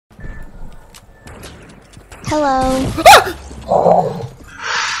Hello.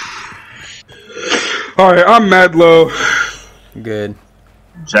 Alright, I'm mad low. Good.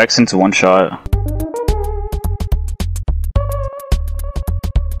 Jackson's one shot.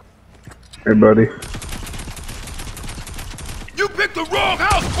 Hey, buddy. You picked the wrong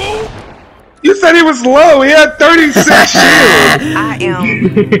house, fool! You said he was low. He had 36 shield. I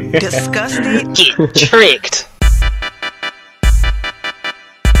am disgusted. Get tricked.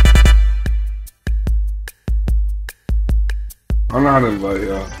 I don't know how to invite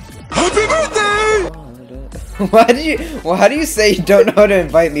y'all. Happy birthday! How do you say you don't know how to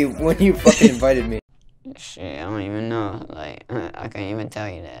invite me when you fucking invited me? Shit, I don't even know. Like, I can't even tell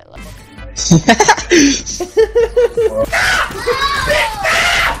you that. Like.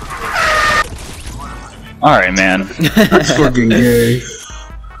 Alright, man. That's fucking gay.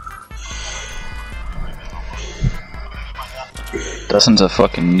 Dustin's a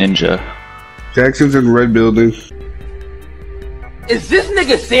fucking ninja. Jackson's in red building. Is this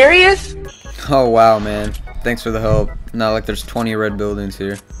nigga serious? Oh wow, man. Thanks for the help. Not like there's 20 red buildings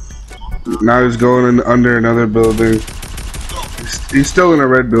here. Now he's going in under another building. He's still in a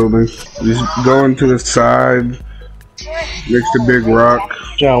red building. He's going to the side next to Big Rock.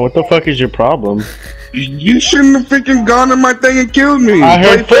 John, what the fuck is your problem? You shouldn't have freaking gone in my thing and killed me. I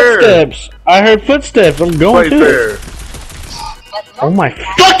heard Play fair. footsteps. I heard footsteps. I'm going Play to fair. it. Oh my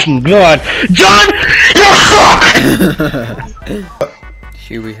fucking god, John! You fuck!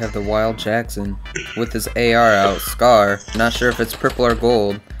 Here we have the Wild Jackson with his AR out, Scar. Not sure if it's purple or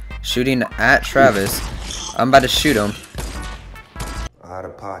gold. Shooting at Travis. I'm about to shoot him. Out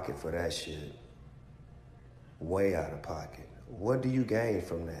of pocket for that shit. Way out of pocket. What do you gain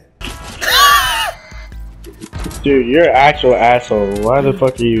from that? Dude, you're an actual asshole. Why the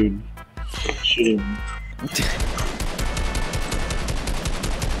fuck are you shooting me?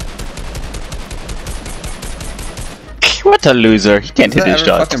 What a loser. He can't hit Does his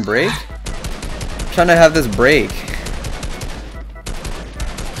that ever shot. fucking break? I'm trying to have this break.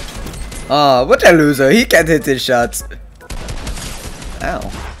 Aw, what a loser. He can't hit his shots. Ow.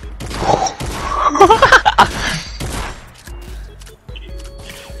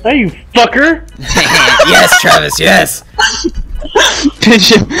 Hey, you fucker! Yes, Travis, yes!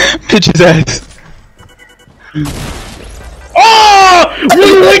 Pinch him. Pinch his ass. Oh!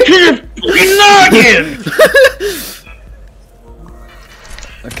 We went to your fucking noggin!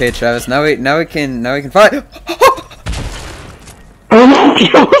 Okay, Travis, now we can fight. Oh, you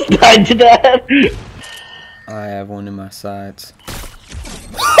almost died to that! I have one in my sights.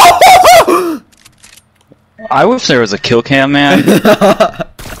 I wish there was a kill cam, man.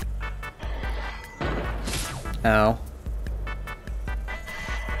 Ow.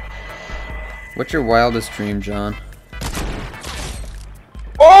 What's your wildest dream, John?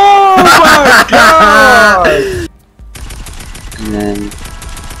 Oh my god! And then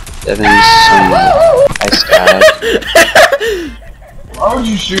Devin's some ice guy. Why would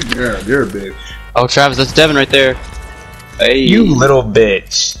you shoot down? You're a bitch. Oh, Travis, that's Devin right there. Hey. You little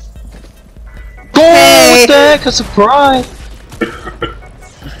bitch. Go with that, a surprise.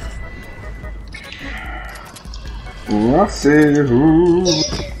 I said who?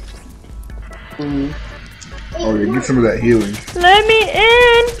 Oh yeah, get some of that healing. Let me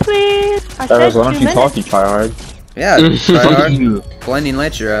in, please. Travis, why don't you talk, you try hard? Yeah, try hard. Blinding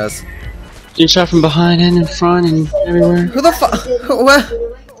light your ass. You shot from behind and in front and everywhere. Who the fuck? What?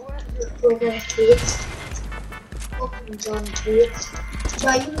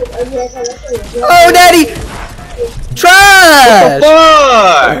 Oh, Daddy! Trash!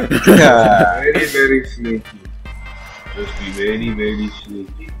 Fuck! Very, very sneaky. Just be very, very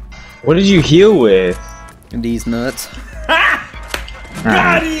sneaky. What did you heal with? These nuts.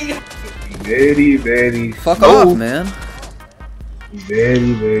 Very, very. Fuck off, man.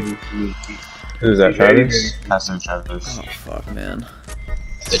 Very, very sneaky. Who's that, Very, Travis? very That's not Travis. Oh, fuck, man.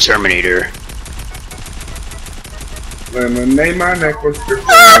 The Terminator. Lemonade, my neck was stripped.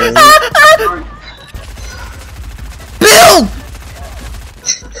 Bill!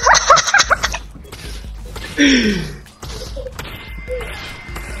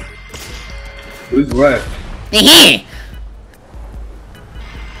 Who's left? You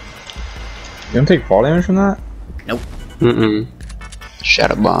gonna take fall damage from that? Nope. Mm-mm.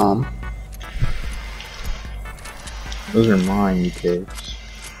 Shadow bomb. Those are mine, you kids.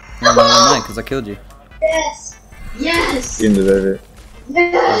 No, mine, because I killed you. Yes. Yes. You didn't deserve it.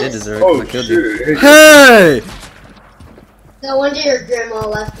 Yes. I did deserve it because Oh I killed shit! you. Hey! No wonder your grandma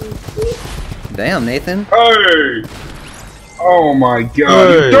left me. Damn, Nathan. Hey! Oh my god!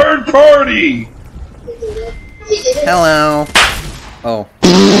 Hey. Third party! Hello. Oh.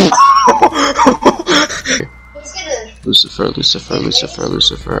 Lucifer, Lucifer, Lucifer,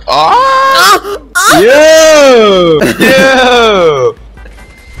 Lucifer. Oh! Yo! Yo!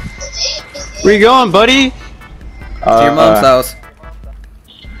 Where you going, buddy? To your mom's house.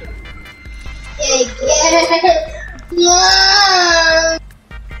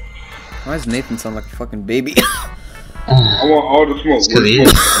 Why does Nathan sound like a fucking baby? I want all the smoke.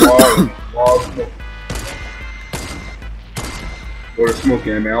 All the smoke. Where the smoke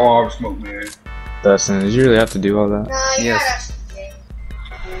at, man? I want all the smoke, man. Dustin, did you really have to do all that? Yes.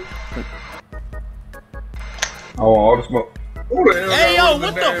 I want all the smoke. Who the hell? Hey, yo,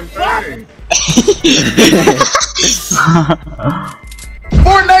 what the fuck?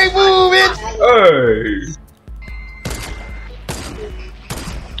 Fortnite move, bitch! Hey!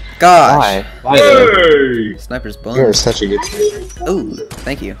 Gosh. Why? Hey! Sniper's You're bun. such a good sniper. Ooh,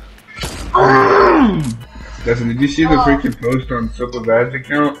 thank you. Listen, did you see the freaking post on Simple Bad's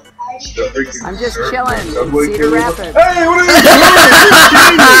account? I'm just chilling. Cedar Rapids. Hey, what are you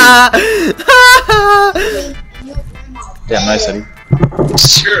doing? Yeah, nice, Eddie.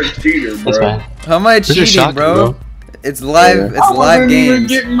 You're a cheater, That's bro. fine. How am I This is cheating, shocking, bro? It's live. Yeah. It's I live wasn't even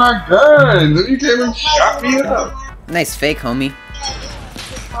games. getting my gun. Then you came and shot me up. Nice fake, homie.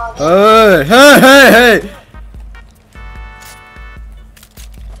 Hey, hey, hey, hey!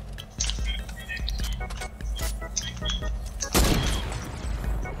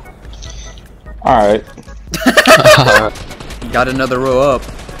 Alright. Got another row up.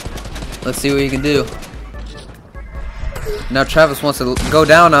 Let's see what you can do. Now Travis wants to go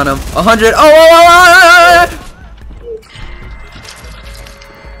down on him. 100. Oh!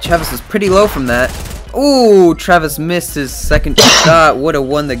 Travis is pretty low from that. Ooh, Travis missed his second shot. Would have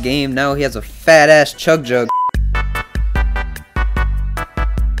won the game. Now he has a fat ass chug jug.